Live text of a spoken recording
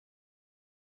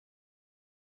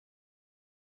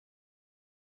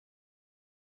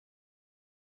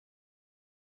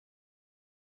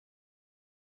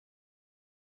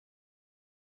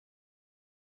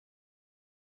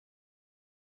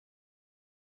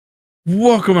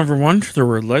Welcome everyone to the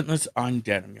Relentless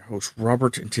Undead. I'm your host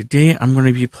Robert, and today I'm going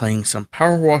to be playing some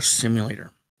PowerWash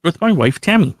Simulator with my wife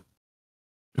Tammy.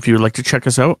 If you would like to check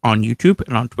us out on YouTube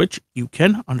and on Twitch, you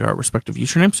can under our respective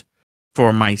usernames.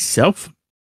 For myself,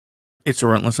 it's the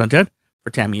Relentless Undead.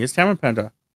 For Tammy, it's Tammy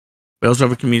Panda. We also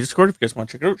have a community Discord. If you guys want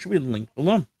to check it out, it should be linked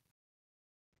below.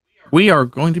 We are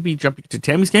going to be jumping to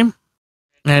Tammy's game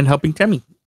and helping Tammy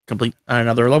complete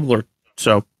another level or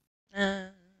so.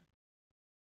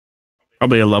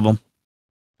 Probably a level.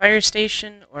 Fire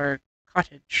station or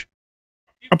cottage?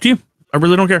 Up to you. I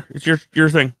really don't care. It's your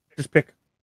thing. Just pick.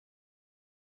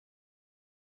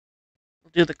 We'll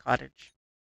do the cottage.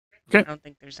 Okay. I don't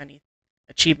think there's any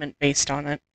achievement based on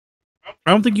it.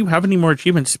 I don't think you have any more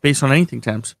achievements based on anything,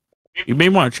 Thames. You may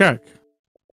want to check.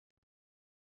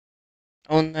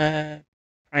 Own the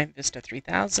Prime Vista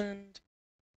 3000 and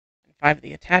 5 of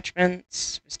the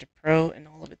attachments. Vista Pro and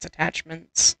all of its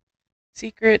attachments.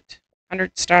 Secret,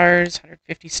 100 stars,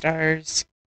 150 stars.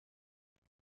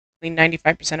 Clean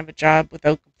 95% of a job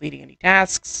without completing any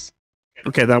tasks.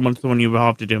 Okay, that one's the one you will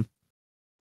have to do.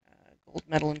 Gold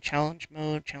medal in challenge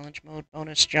mode,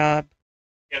 bonus job.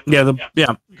 Yeah,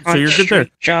 so you're good there.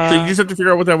 Job. So you just have to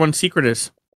figure out what that one's secret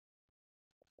is.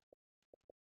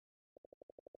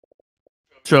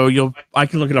 So I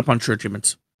can look it up on True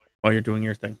Achievements while you're doing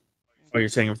your thing. While you're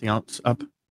setting everything else up.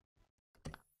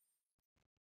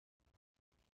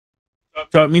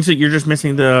 So it means that you're just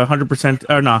missing the 100%,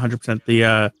 or not 100%,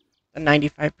 the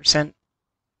 95%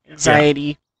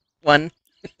 anxiety one.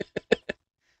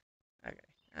 Okay.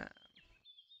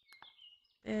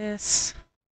 This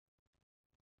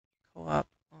co-op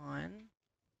on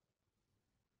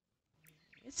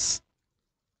this.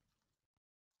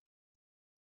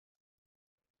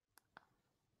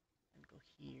 And go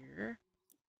here.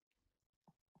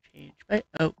 Change my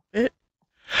outfit.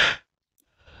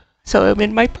 So I'm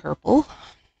in my purple.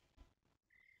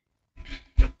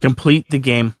 complete the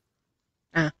game.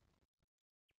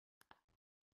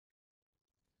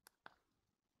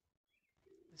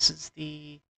 This is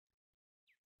the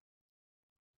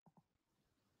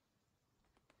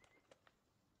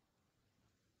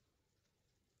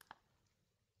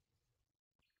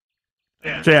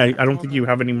So yeah, I don't think you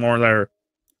have any more that are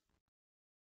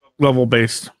level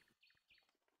based.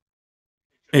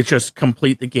 It's just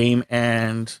complete the game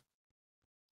and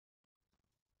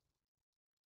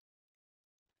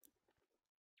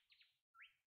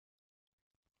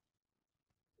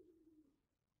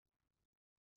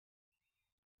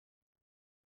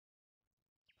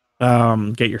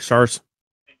get your stars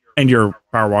and your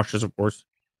power washes, of course,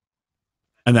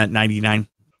 and that 99.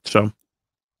 So,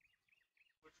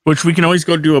 which we can always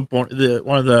go do one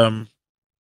of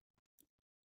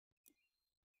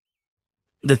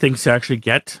the things to actually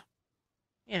get.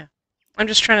 Yeah, I'm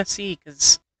just trying to see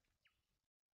because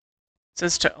it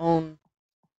says to own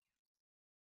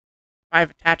 5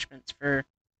 attachments for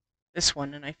this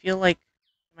one, and I feel like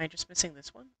am I just missing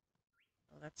this one?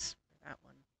 Oh, that's for that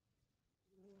one.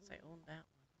 I own that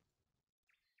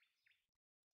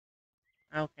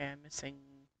one. Okay, I'm missing.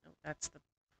 No, that's the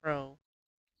Pro.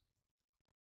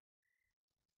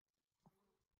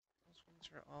 Those ones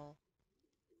are all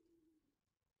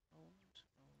owned.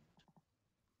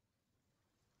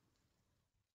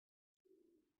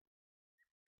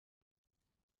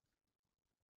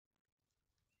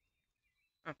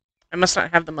 Oh, I must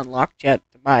not have them unlocked yet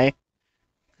to buy,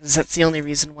 because that's the only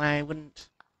reason why I wouldn't.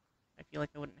 I feel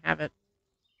like I wouldn't have it.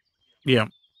 Yeah.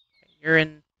 Okay, you're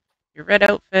in your red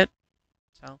outfit,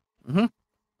 so.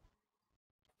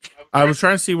 I was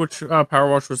trying to see which power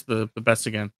wash was the best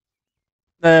again.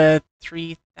 The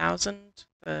 3000.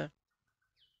 The.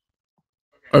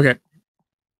 Okay.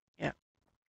 Yeah.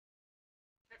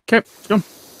 Okay, let's go.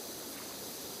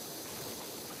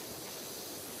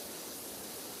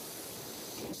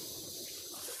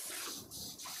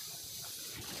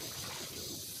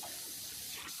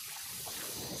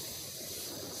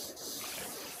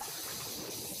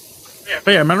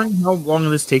 But yeah, I'm wondering how long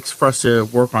this takes for us to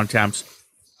work on tabs.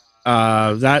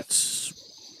 That's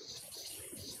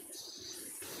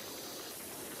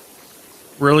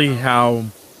really how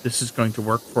this is going to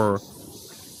work for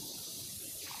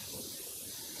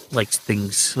like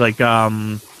things like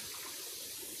I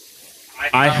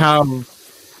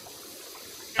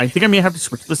think I may have to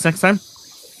switch this next time,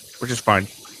 which is fine.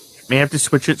 May have to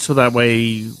switch it so that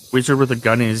way Wizard with a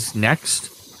Gun is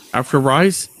next after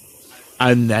Rise,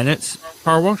 and then it's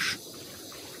Power Wash.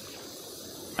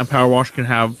 And Power Wash can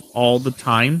have all the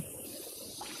time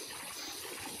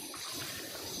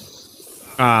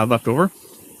left over.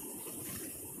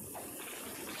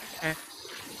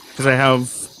 Because I have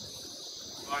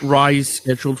Rise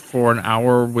scheduled for an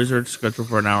hour, Wizard scheduled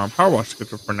for an hour, and PowerWash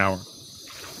scheduled for an hour.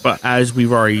 But as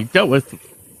we've already dealt with,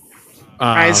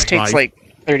 Rise takes Rise, like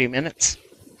 30 minutes.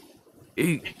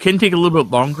 it can take a little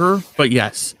bit longer, but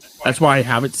yes, that's why I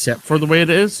have it set for the way it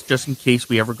is, just in case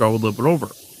we ever go a little bit over.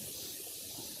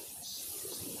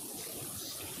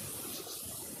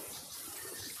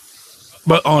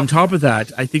 But on top of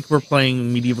that, I think we're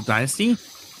playing Medieval Dynasty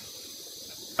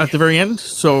at the very end.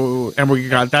 So, and we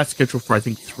got that scheduled for, I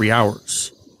think, 3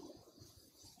 hours.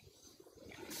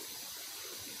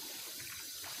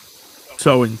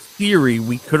 So in theory,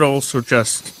 we could also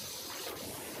just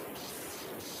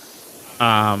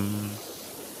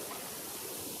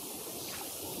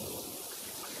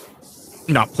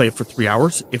not play it for 3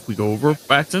 hours if we go over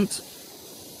by accident.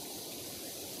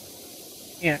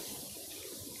 Yeah.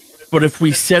 But if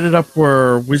we set it up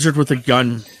where Wizard with a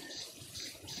Gun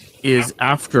is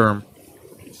after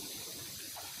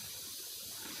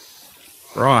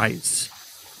Rise,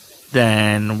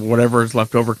 then whatever is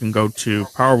left over can go to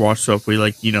PowerWash. So if we,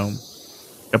 like, you know,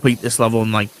 complete this level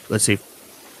in, like, let's say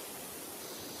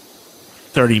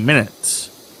 30 minutes,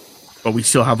 but we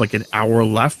still have like an hour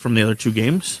left from the other two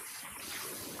games,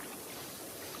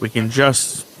 we can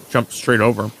just jump straight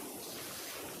over.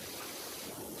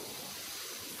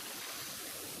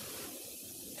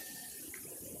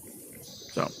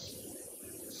 So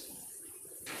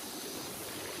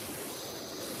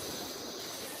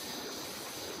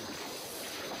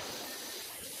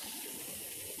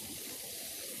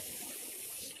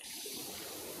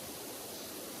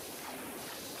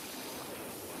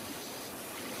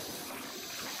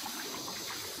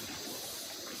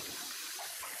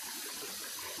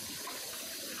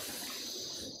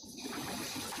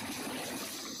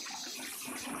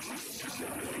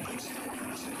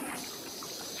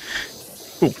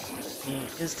cool.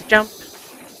 Is the jump.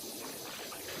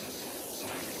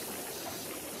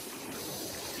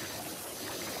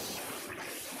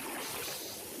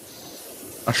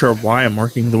 Not sure why I'm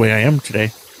working the way I am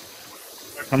today.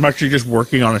 I'm actually just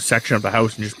working on a section of the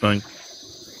house and just going,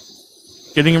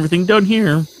 getting everything done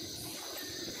here.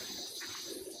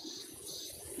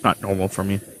 Not normal for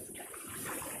me.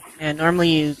 Yeah, normally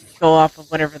you go off of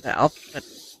whatever the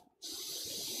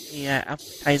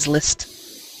alphabetized list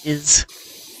is.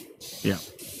 Yeah.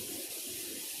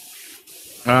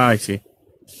 Ah, I see.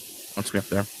 Once we get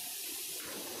there.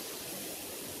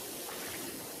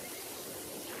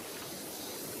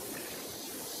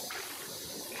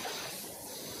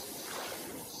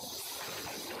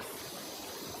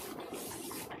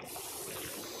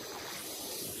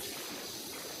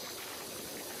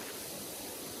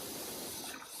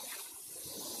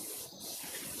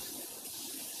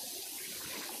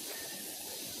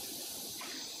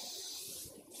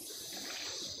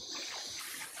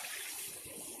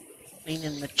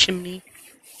 Cleaning the chimney.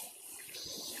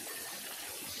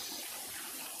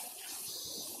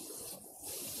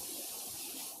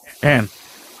 Man,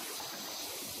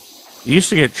 you used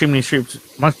to get chimney sweeps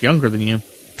much younger than you.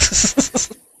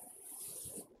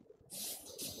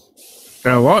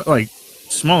 They're a lot, like,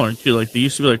 smaller too. Like, they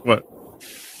used to be like, what,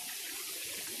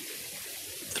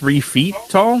 3 feet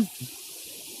tall?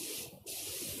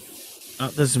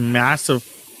 Not this massive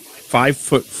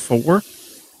 5'4".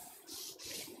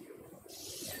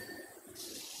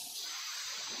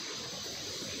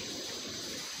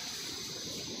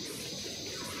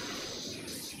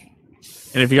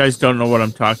 And if you guys don't know what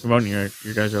I'm talking about, and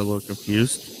you guys are a little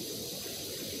confused,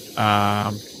 yeah,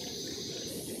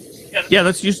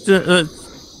 that's used to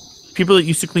people that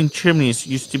used to clean chimneys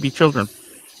used to be children.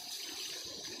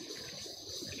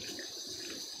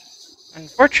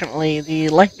 Unfortunately, the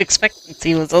life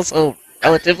expectancy was also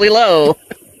relatively low.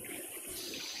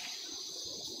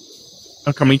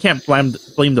 How come you can't blame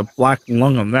the black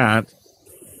lung on that?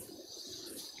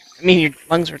 I mean, your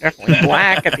lungs were definitely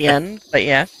black at the end, but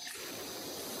yeah.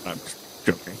 I'm just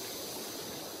joking.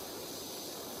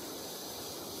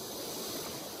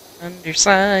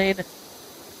 Underside.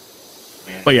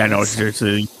 But yeah, no, it's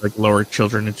like lower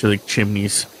children into like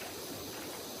chimneys.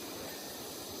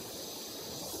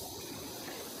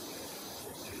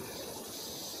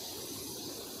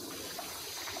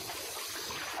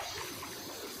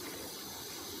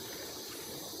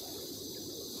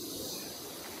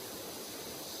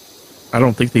 I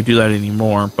don't think they do that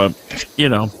anymore, but you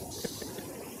know.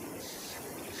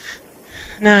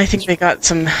 No, I think they got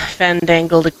some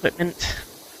fandangled equipment.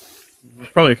 There's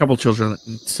probably a couple children that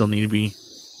still need to be.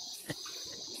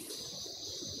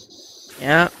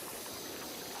 Yeah.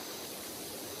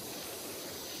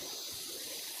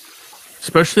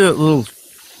 Especially that little,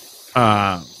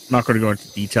 not going to go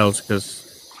into details because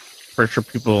pretty sure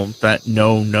people that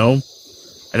know.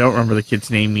 I don't remember the kid's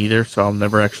name either, so I'll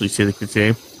never actually say the kid's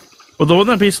name. But the one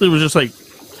that basically was just like,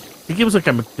 I think it was like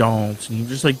a McDonald's, and you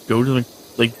just like go to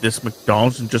like this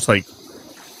McDonald's and just like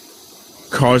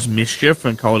cause mischief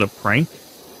and call it a prank.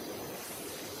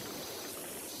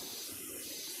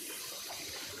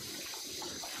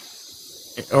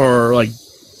 Or like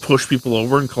push people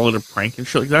over and call it a prank and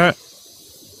shit like that.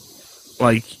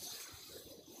 Like,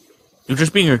 you're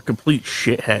just being a complete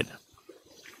shithead.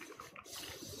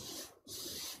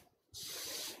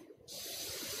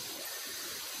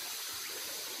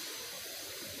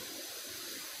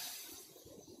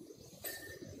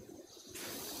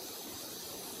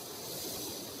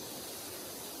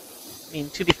 I mean,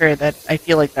 to be fair, that I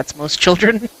feel like that's most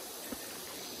children.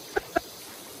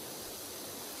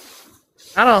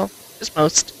 Not all, just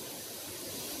most.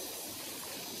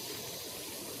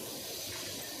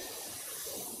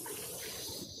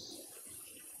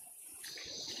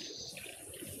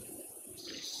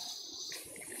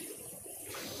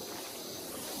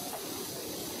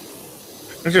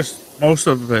 It's just, most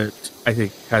of it, I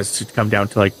think, has to come down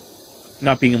to, like,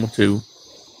 not being able to...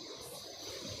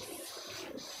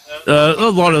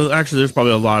 there's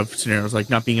probably a lot of scenarios,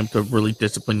 like, not being able to really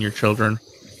discipline your children.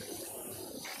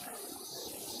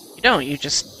 You don't, you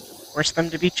just force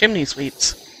them to be chimney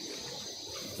sweeps.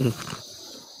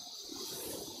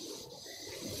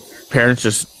 Parents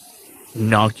just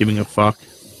not giving a fuck.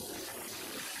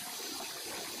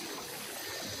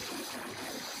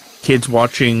 Kids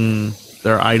watching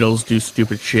their idols do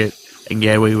stupid shit and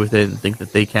get away with it and think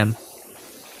that they can.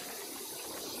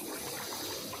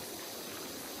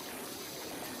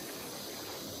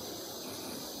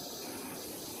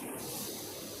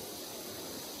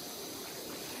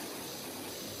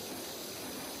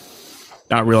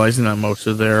 Not realizing that most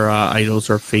of their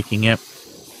idols are faking it.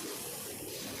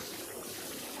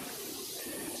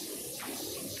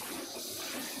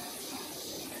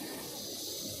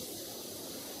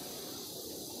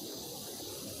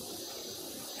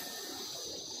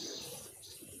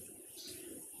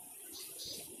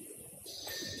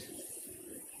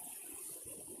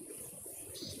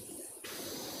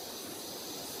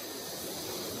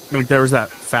 Like, there was that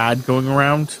fad going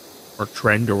around, or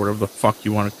trend, or whatever the fuck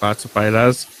you want to classify it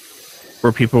as,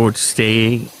 where people would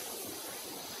stay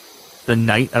the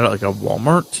night at like a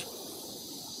Walmart.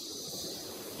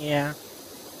 Yeah.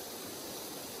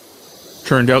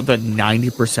 Turned out that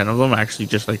 90% of them actually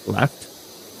just like left.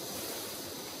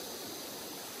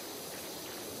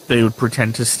 They would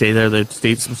pretend to stay there, they'd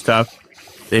state some stuff,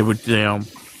 they would, you know,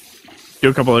 do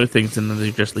a couple other things, and then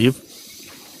they'd just leave.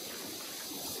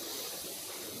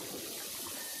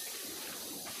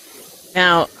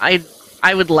 Now, I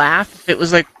would laugh if it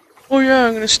was like, oh yeah,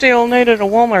 I'm gonna stay all night at a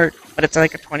Walmart, but it's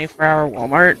like a 24-hour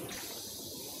Walmart.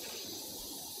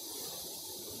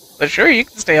 But sure, you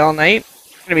can stay all night.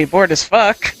 You're gonna be bored as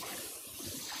fuck.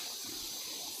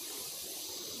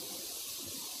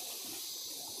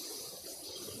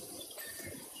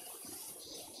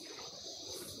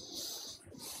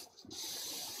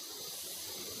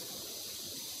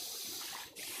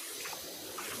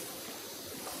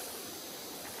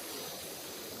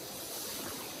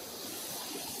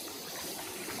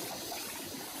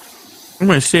 I'm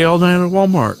gonna stay all night at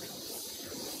Walmart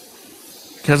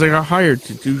because I got hired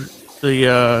to do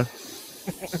the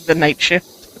The night shift.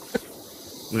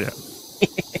 yeah.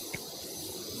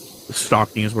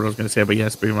 Stalking is what I was gonna say, but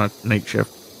yes, pretty much night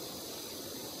shift.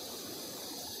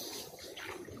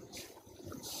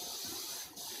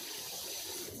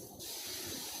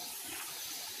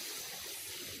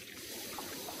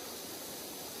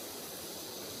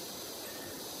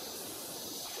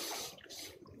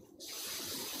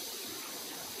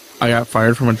 I got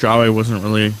fired from a job I didn't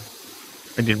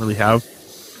really have.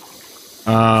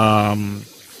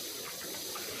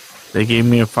 They gave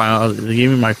me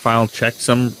my final check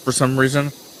for some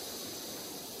reason.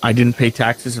 I didn't pay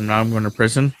taxes and now I'm going to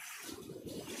prison.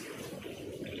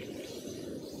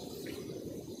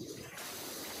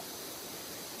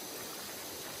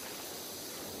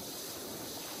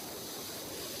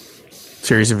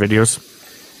 Series of videos.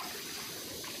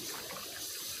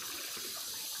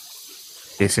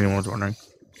 In case anyone's wondering.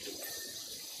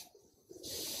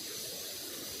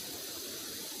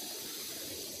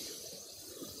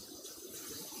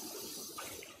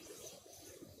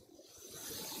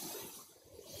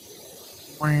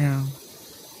 Wow.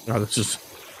 No, this is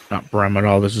not Brem at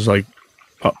all. This is like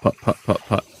putt, putt, putt, putt,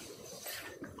 putt.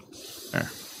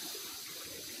 There.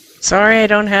 Sorry, I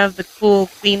don't have the cool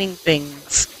cleaning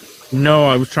things. No,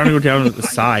 I was trying to go down to the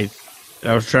side.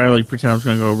 I was trying to like pretend I was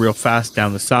going to go real fast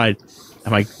down the side.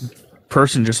 And my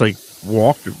person just like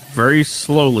walked very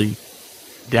slowly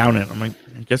down it. I'm like,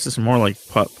 I guess it's more like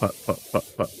putt, putt, putt, putt,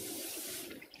 putt.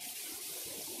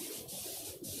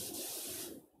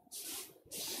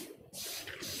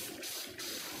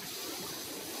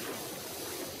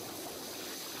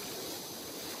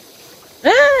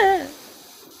 Ah!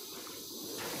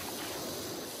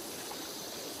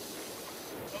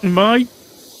 My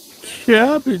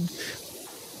cabbage.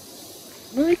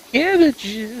 My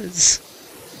cabbages.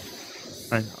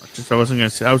 I know. Just I wasn't gonna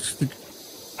say.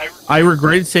 I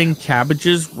regretted saying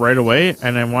cabbages right away,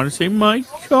 and I want to say my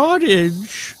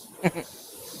cottage.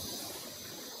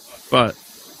 But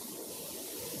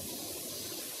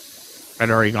I'd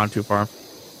already gone too far.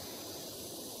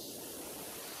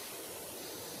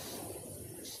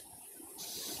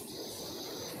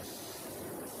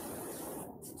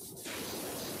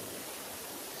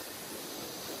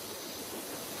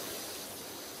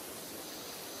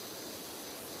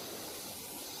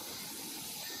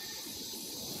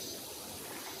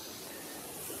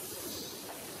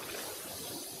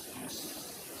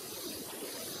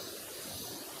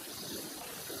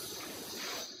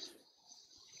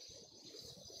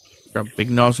 Got a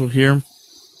big nozzle here.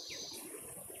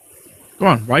 Go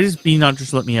on. Why does B not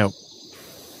just let me out?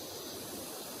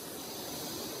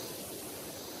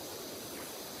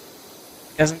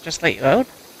 Doesn't just let you out?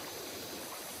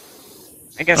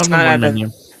 I guess On the not one out of...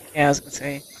 menu. Yeah, I was gonna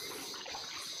say.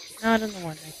 Not in the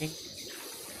one, I think.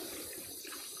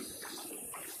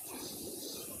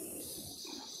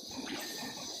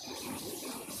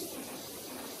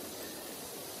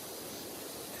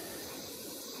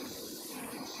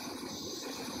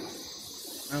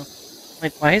 Oh.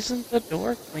 Like, why isn't the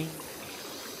door clean?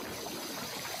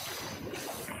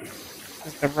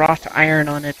 Because the wrought iron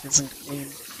on it isn't clean.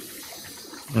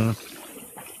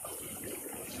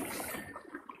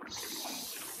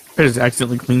 I just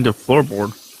accidentally cleaned a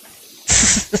floorboard.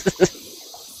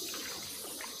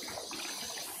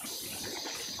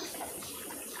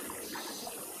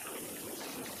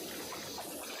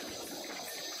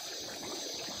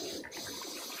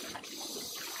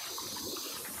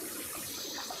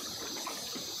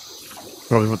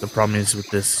 Probably what the problem is with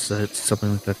this. It's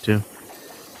something like that too.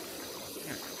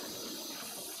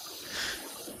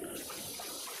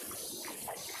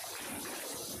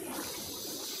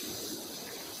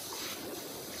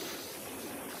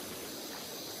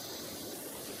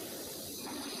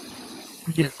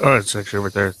 Yeah. Oh, it's actually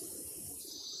right there.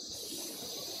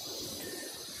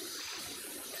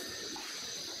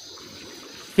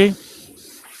 Okay.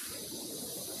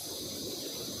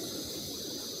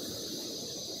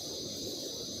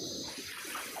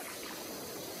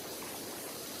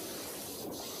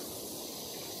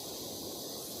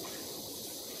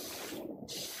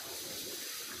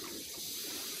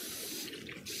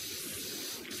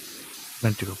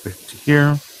 Meant to go back to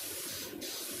here.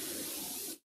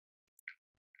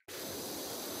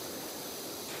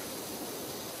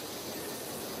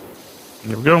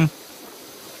 There we go.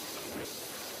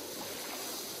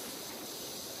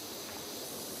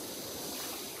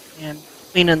 And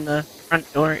cleaning the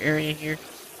front door area here.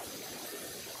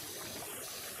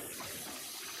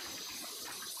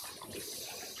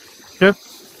 Yep.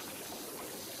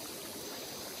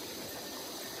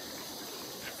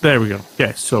 There we go.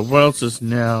 Okay, so what else is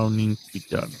now need to be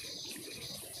done?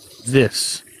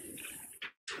 This.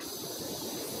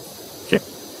 Okay.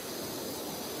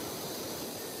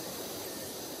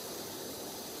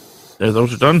 There,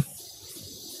 those are done.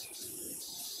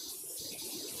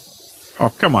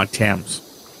 Oh, come on, Tams.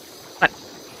 What?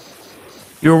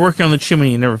 You were working on the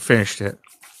chimney and never finished it.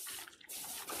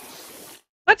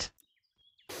 What?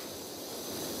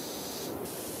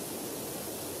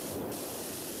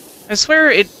 I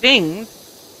swear it dinged.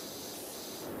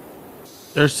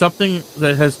 There's something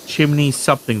that has chimney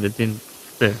something that didn't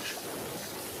finish.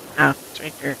 Oh, it's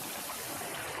right here.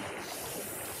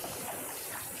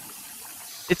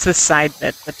 It's the side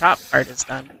bit. The top part is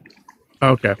done.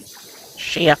 Okay.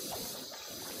 Shit.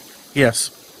 Yes.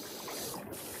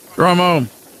 Draw him home.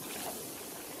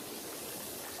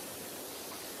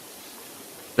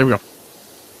 There we go.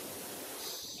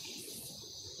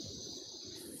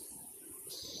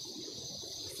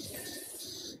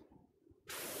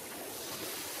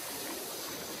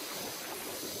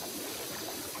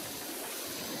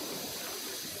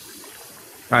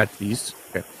 Add these.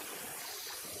 Okay.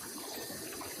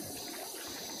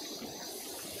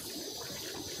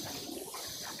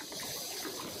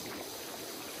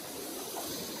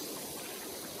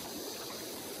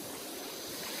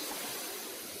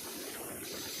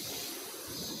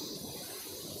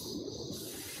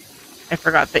 I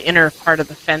forgot the inner part of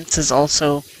the fence is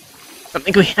also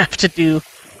something we have to do.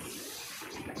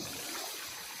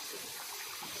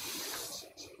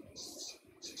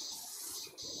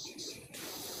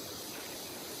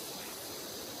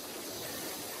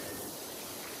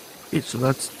 Okay, so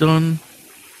that's done.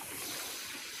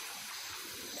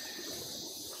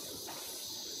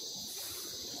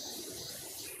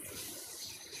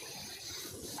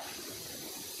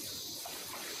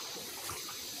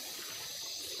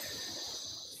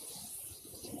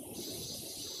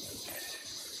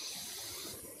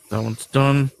 That one's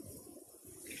done.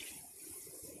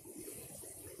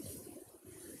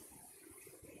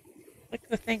 Click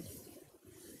the thing.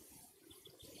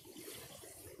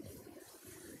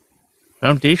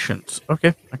 Foundations.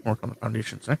 Okay, I can work on the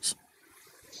foundations next.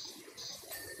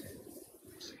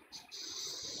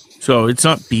 So it's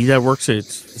not B that works,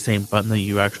 it's the same button that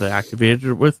you actually activated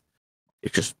it with.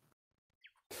 It just,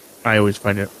 I always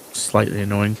find it slightly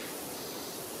annoying.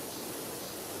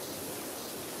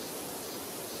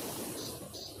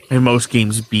 In most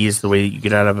games, B is the way that you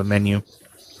get out of a menu.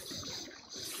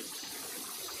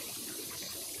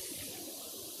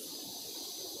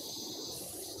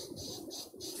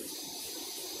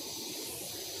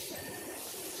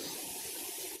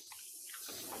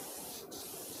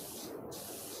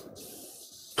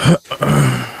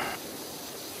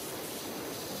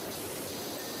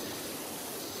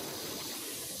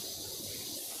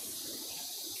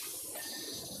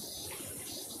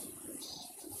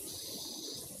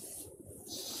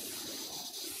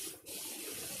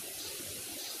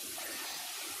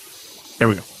 There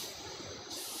we go.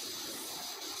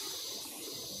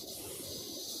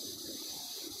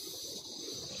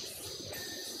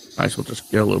 Might as well just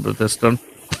get a little bit of this done.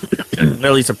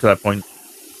 At least up to that point.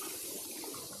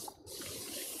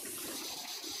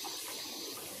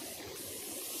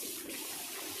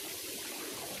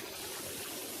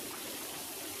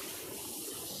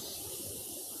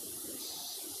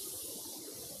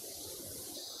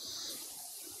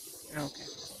 Okay.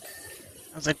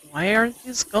 I was like, why aren't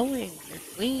these going? They're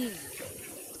clean.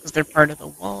 Because they're part of the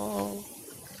wall.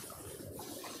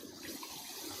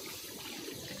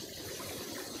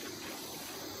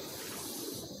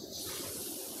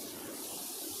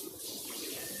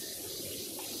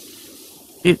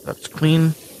 Okay, that's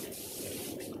clean.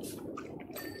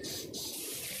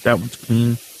 That one's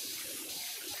clean.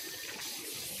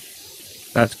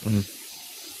 That's clean.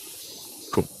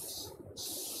 Cool.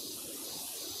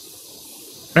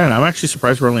 Man, I'm actually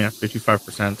surprised we're only at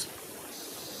 55%.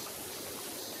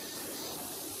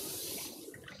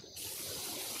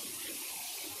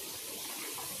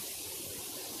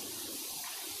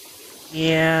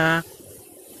 Yeah.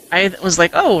 I was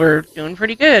like, oh, we're doing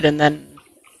pretty good. And then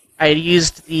I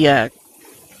used the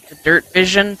dirt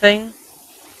vision thing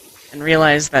and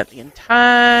realized that the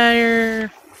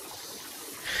entire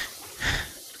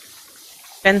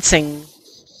fencing,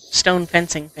 stone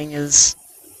fencing thing is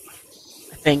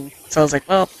a thing. So I was like,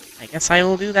 well, I guess I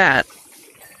will do that.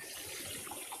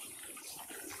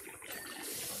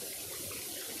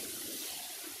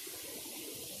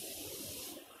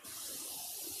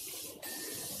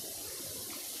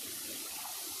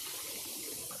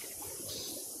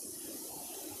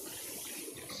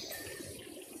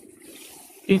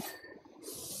 Okay.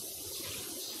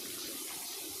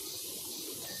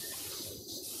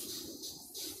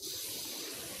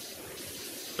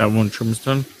 That one trim's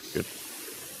done. Good.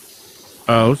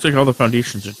 Looks like all the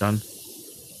foundations are done.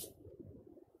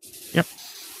 Yep.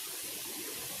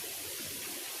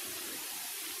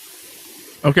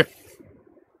 Okay.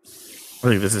 I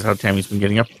think this is how Tammy's been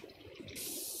getting up.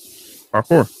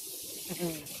 Parkour.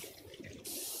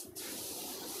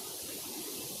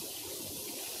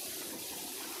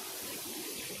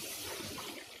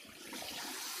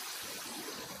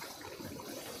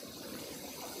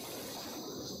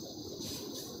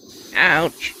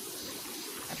 Ouch.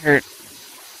 That hurt.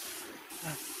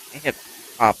 Oh, my hip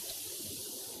popped.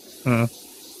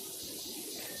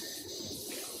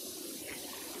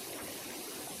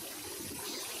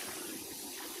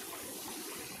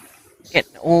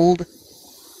 Getting old.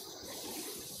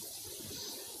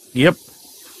 Yep.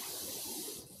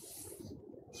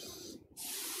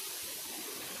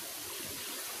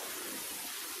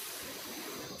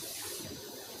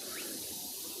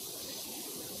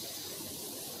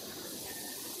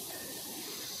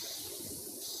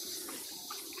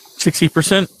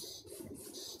 %60.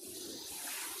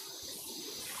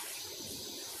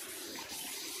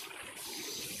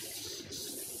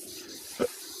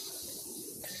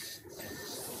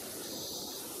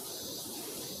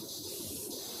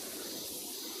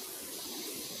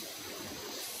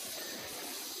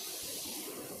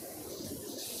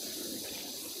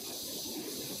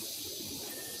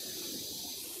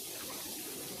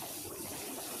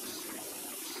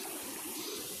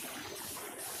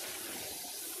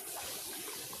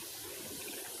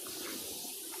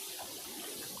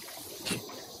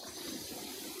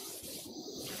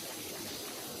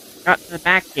 got to the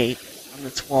back gate on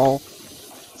this wall.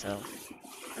 So,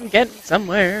 I'm getting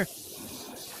somewhere.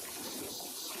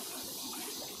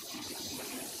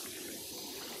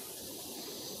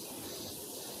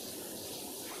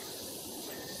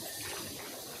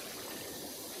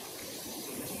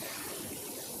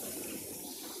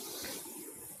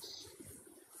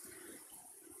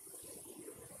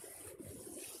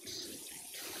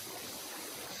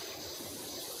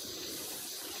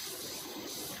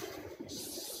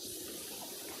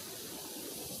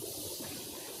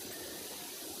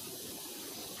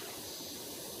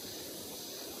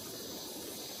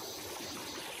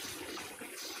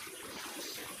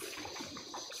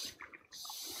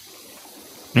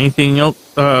 Anything else?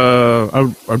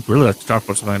 I'd really like to talk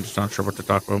about something. I'm just not sure what to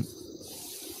talk about.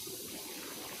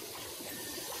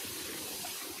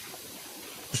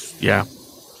 Yeah.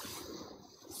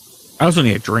 I also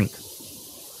need a drink.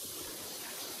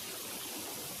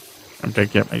 I'm going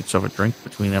to get myself a drink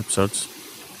between episodes.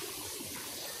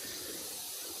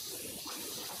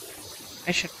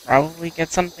 I should probably get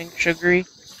something sugary.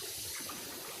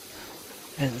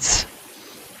 Because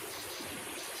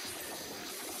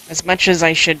as much as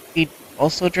I should be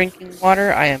also drinking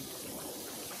water, I am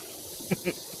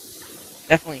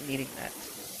definitely needing that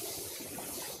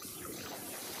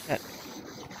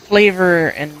flavor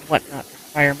and whatnot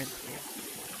requirement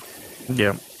here.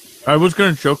 Yeah. I was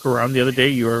going to joke around the other day.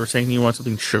 You were saying you want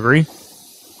something sugary.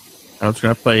 I was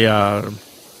going to play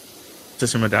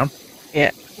System of a Down.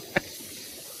 Yeah.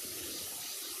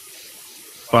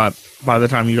 But by the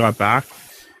time you got back,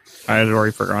 I had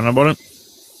already forgotten about it.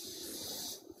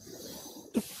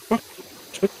 What the fuck?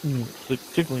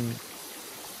 Tickling me.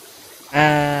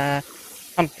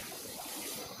 Pumpkin.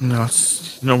 No,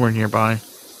 it's nowhere nearby.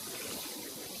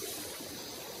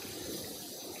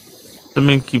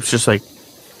 Something keeps just like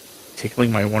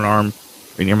tickling my one arm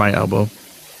right near my elbow.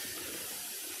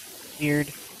 Weird.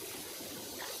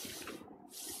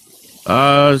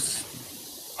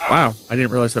 Wow, I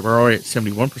didn't realize that we're already at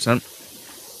 71%.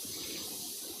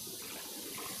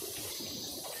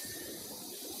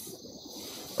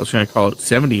 I was going to call it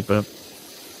 70, but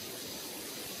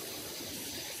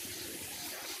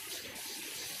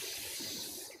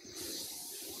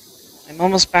I'm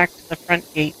almost back to the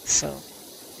front gate, so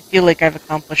I feel like I've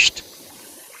accomplished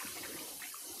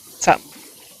something.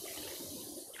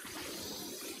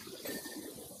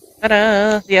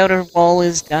 Ta-da! The outer wall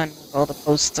is done with all the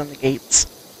posts on the gates.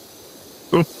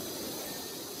 cool.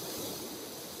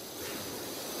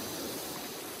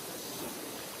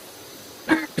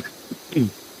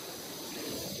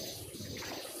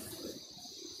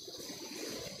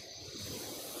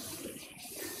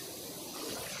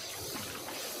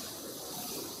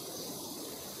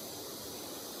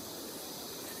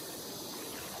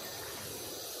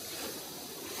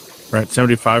 We're at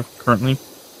 75 currently.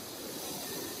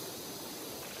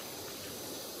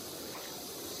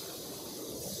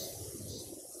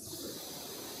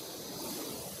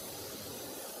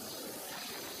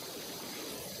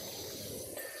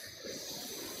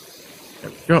 There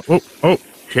we go. Oh,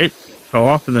 shit. Fell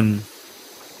off and then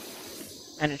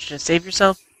Managed to save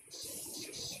yourself?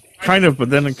 kind of, but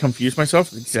then I confused myself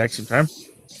at the exact same time.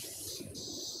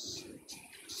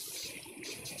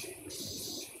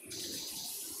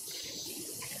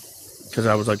 Because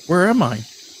I was like, where am I?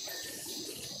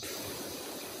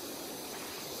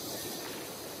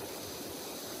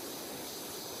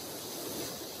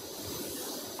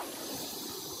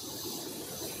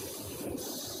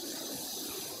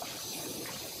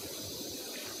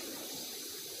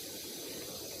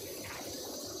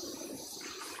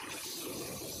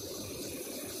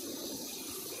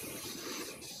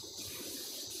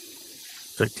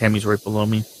 It's like Tammy's right below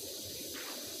me.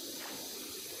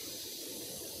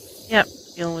 Yep,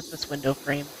 dealing with this window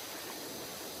frame.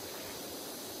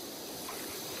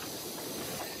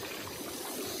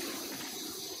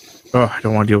 Oh, I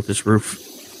don't want to deal with this roof.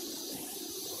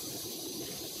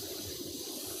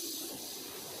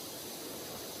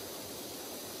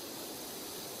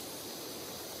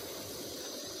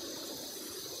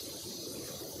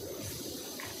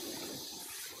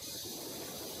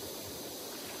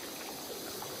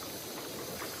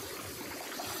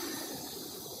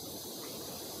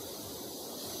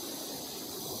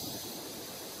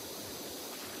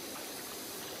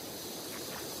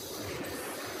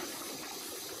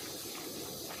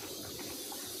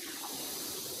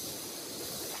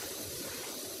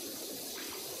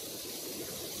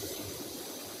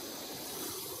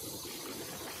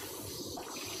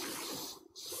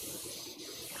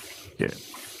 Yeah.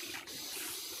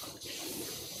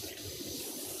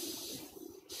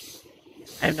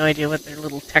 I have no idea what their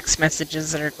little text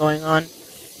messages that are going on.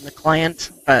 in the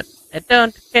client, but I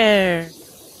don't care.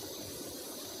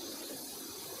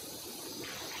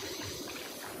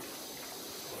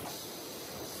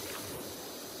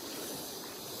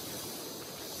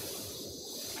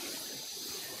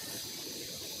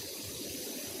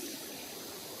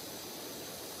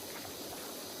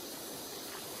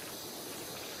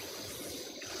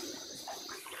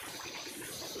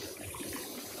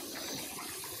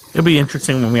 It'll be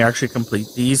interesting when we actually complete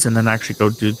these and then actually go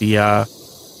do the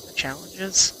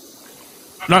challenges.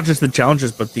 Not just the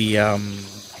challenges, but the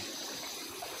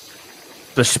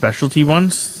specialty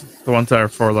ones, the ones that are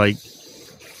for like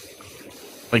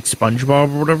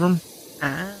SpongeBob or whatever.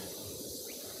 Ah.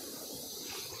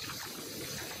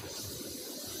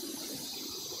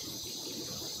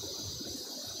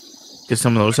 Because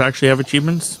some of those actually have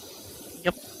achievements.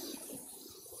 Yep.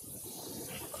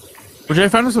 Which I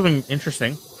found something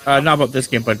interesting. Not about this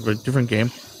game, but a different game.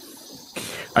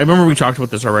 I remember we talked about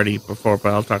this already before,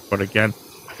 but I'll talk about it again.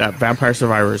 That Vampire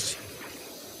Survivors,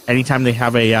 anytime they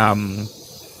have a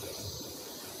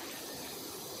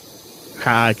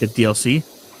like a DLC,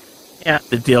 yeah,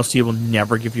 the DLC will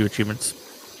never give you achievements.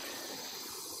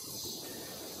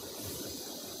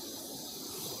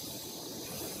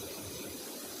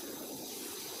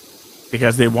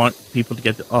 Because they want people to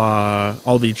get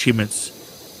all the achievements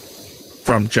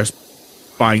from just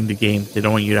buying the game. They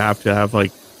don't want you to have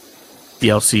like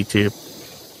DLC to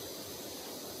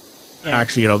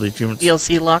actually get all the achievements.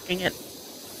 DLC locking it.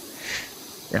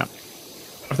 Yeah.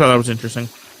 I thought that was interesting.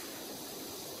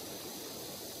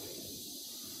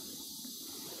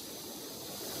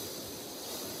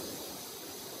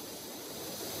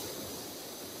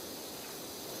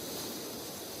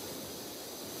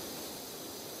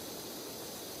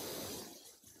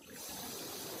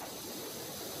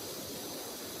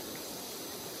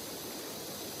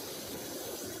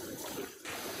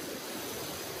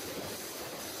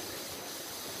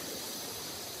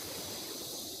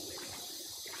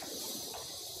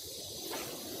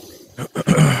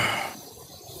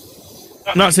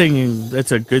 I'm not saying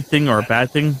it's a good thing or a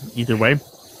bad thing, either way.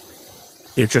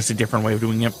 It's just a different way of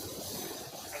doing it.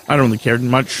 I don't really care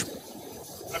much.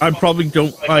 I probably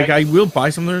don't, like, I will buy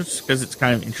some of theirs because it's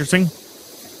kind of interesting.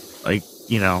 Like,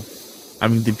 you know, I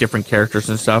mean, the different characters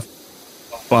and stuff.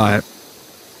 But,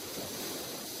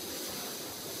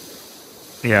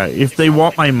 yeah, if they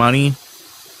want my money,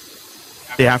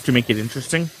 they have to make it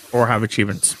interesting or have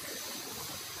achievements.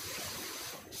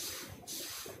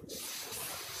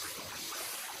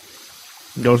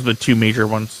 Those are the two major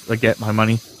ones that get my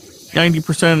money.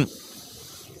 90%.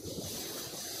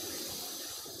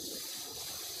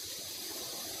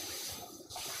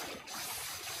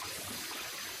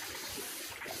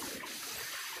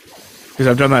 Because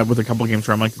I've done that with a couple games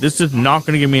where I'm like, this is not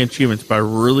going to give me achievements, but I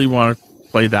really want to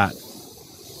play that.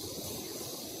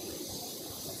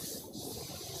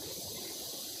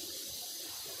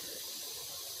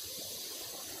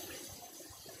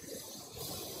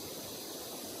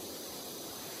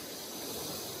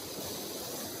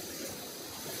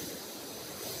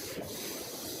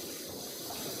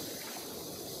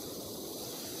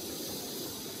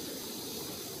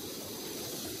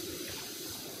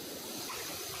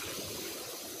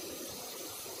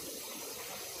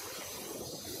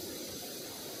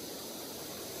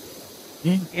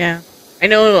 Yeah. I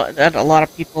know that a lot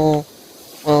of people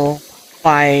will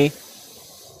buy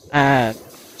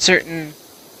certain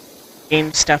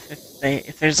game stuff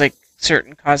if there's like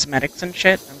certain cosmetics and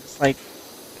shit. I'm just like,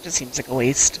 it just seems like a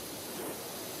waste.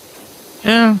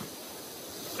 Yeah.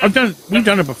 We've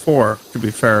done it before, to be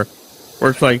fair.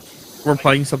 Where it's like, we're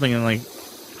playing something and like,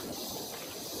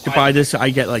 to buy this,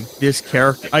 I get like this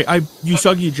character.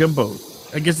 Usagi Jimbo.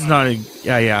 I guess it's not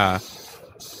a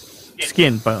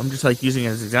skin, but I'm just like using it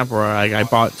as an example where I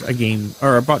bought a game,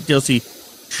 or I bought DLC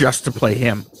just to play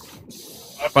him.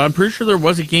 But I'm pretty sure there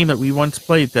was a game that we once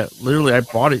played that literally I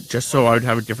bought it just so I would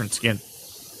have a different skin.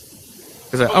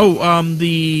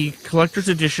 The collector's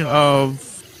edition of,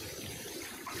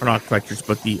 or not collector's,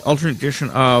 but the alternate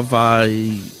edition of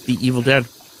the Evil Dead.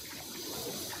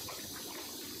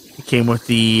 It came with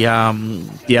the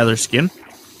other skin.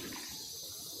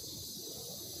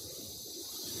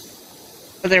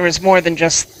 But there was more than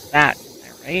just that in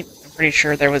there, right? I'm pretty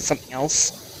sure there was something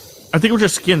else. I think it was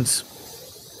just skins.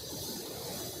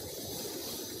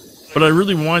 But I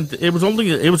really wanted... It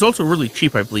was also really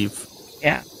cheap, I believe.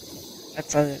 Yeah.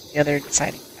 That's the other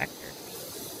deciding factor.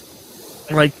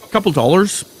 Like, a couple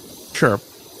dollars? Sure.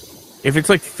 If it's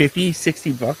like 50,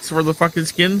 60 bucks for the fucking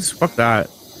skins, fuck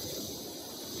that.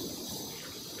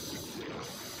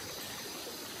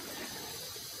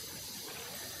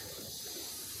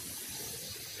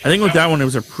 I think with that one, it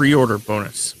was a pre-order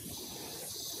bonus.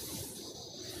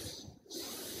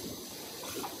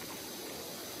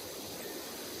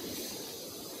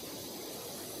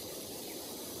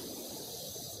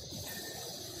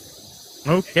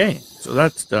 Okay, so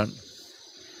that's done.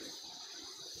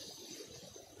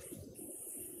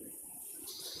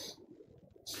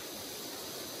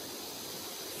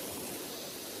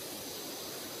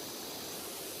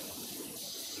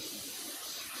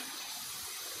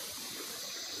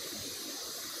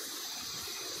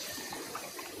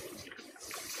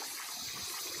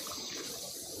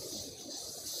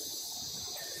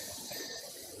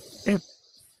 Okay.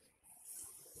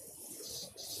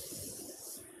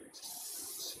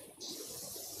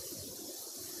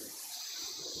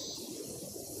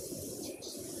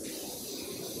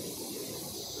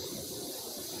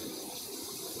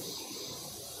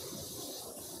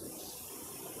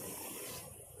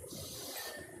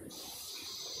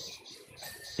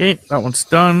 Okay, that one's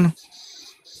done.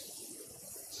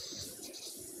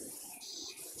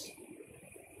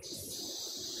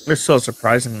 There's still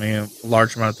surprisingly a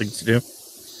large amount of things to do.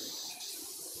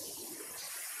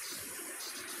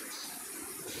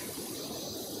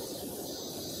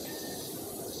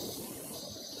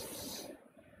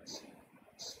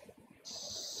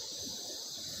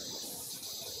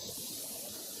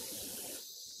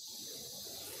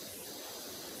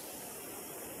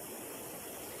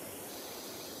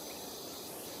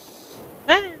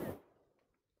 Ah.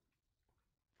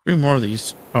 3 more of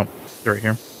these. Oh, they're right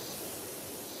here.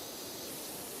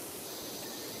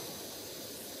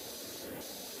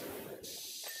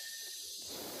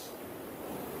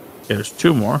 Okay, there's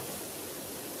 2 more.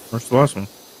 Where's the last one?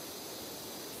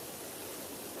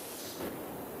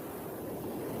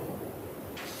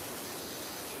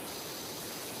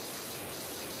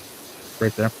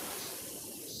 Right there.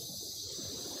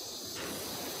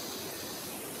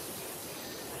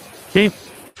 Okay.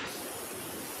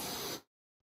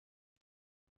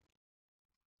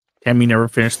 Tammy never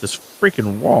finished this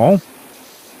freaking wall.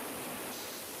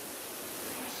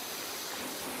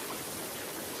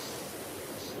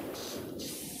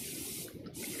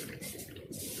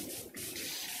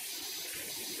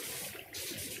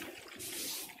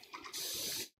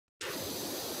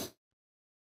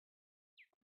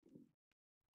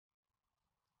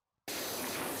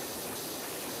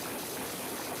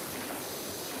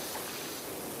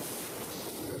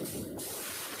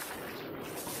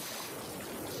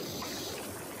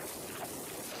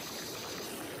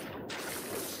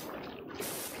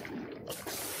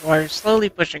 You are slowly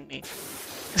pushing me.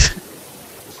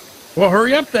 Well,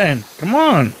 hurry up then. Come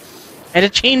on. I had to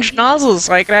change nozzles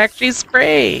so I could actually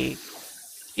spray.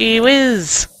 Gee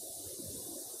whiz.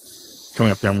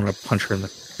 Coming up there, I'm going to punch her in the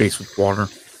face with water.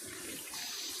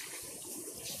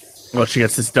 Well, she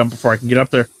gets this done before I can get up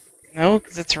there. No,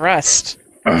 because it's rust.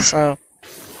 So.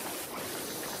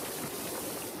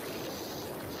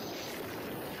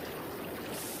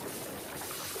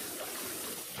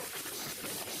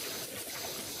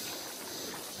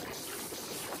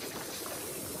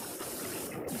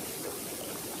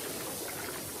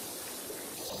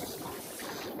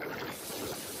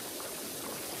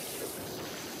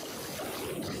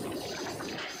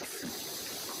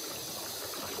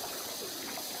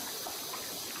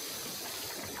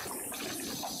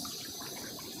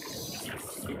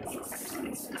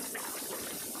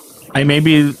 I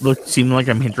maybe seem like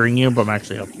I'm hindering you, but I'm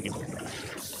actually helping you.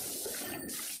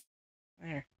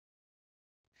 There.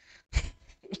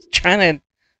 Trying to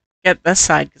get this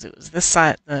side because it was this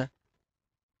side. The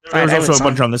There was side I also was a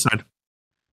bunch on. on this side.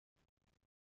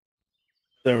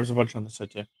 There was a bunch on this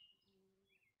side too.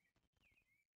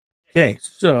 Okay,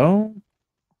 so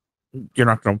you're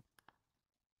not going to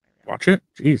watch it?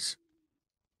 Jeez.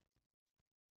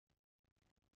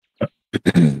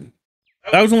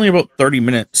 That was only about 30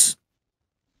 minutes.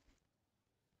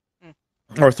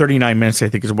 Or 39 minutes, I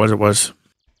think is what it was.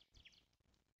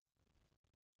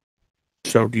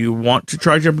 So do you want to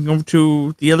try jumping over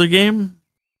to the other game?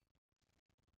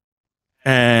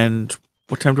 And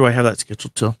what time do I have that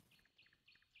scheduled till?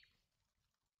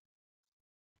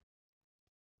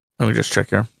 Let me just check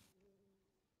here. I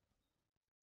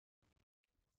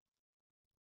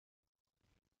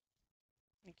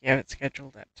think you have it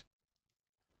scheduled at.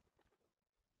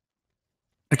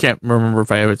 I can't remember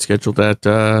if I have it scheduled at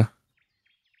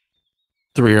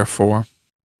 3 or 4. I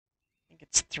think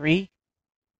it's 3.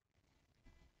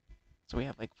 So we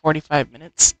have like 45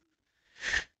 minutes.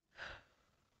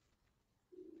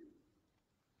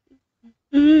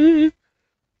 The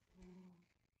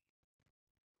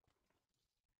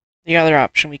other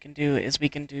option we can do is we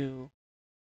can do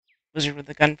Wizard with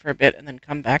the gun for a bit and then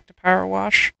come back to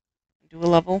PowerWash and do a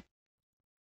level?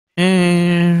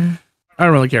 And I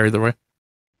don't really care either way.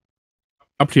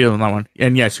 Up to you on that one.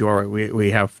 And yes, you are right.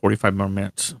 We have 45 more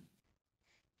minutes.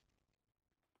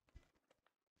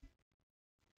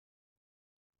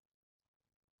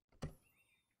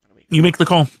 You make the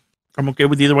call. I'm okay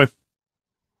with either way.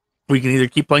 We can either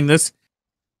keep playing this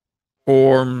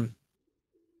or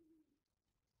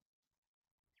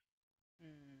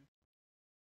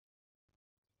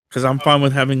because I'm fine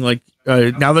with having like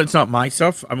now that it's not my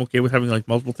stuff, I'm okay with having like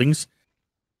multiple things.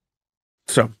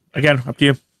 So again, up to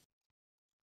you.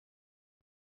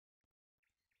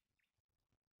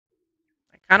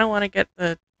 I kind of want to get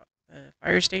the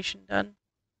fire station done.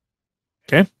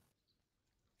 Okay.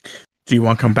 Do you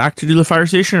want to come back to do the fire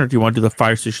station, or do you want to do the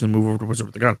fire station and move over to Wizard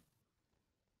with the gun?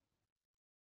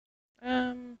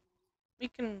 We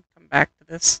can come back to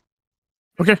this.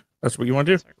 Okay, that's what you want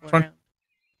to do. Circle Fine. around.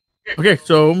 Okay,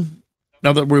 so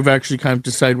now that we've actually kind of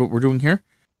decided what we're doing here,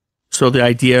 so the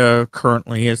idea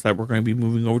currently is that we're going to be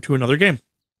moving over to another game.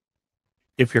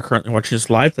 If you're currently watching this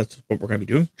live, that's what we're going to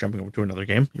be doing, jumping over to another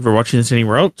game. If you're watching this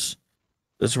anywhere else,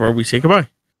 this is where we say goodbye.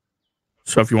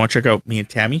 So if you want to check out me and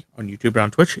Tammy on YouTube and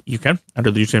on Twitch, you can,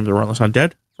 under the username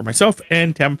TheRelentlessUndead for myself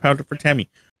and Tam Pounder for Tammy.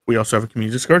 We also have a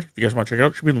community Discord. If you guys want to check it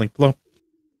out, it should be linked below.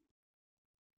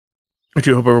 I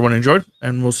do hope everyone enjoyed,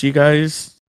 and we'll see you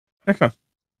guys next time.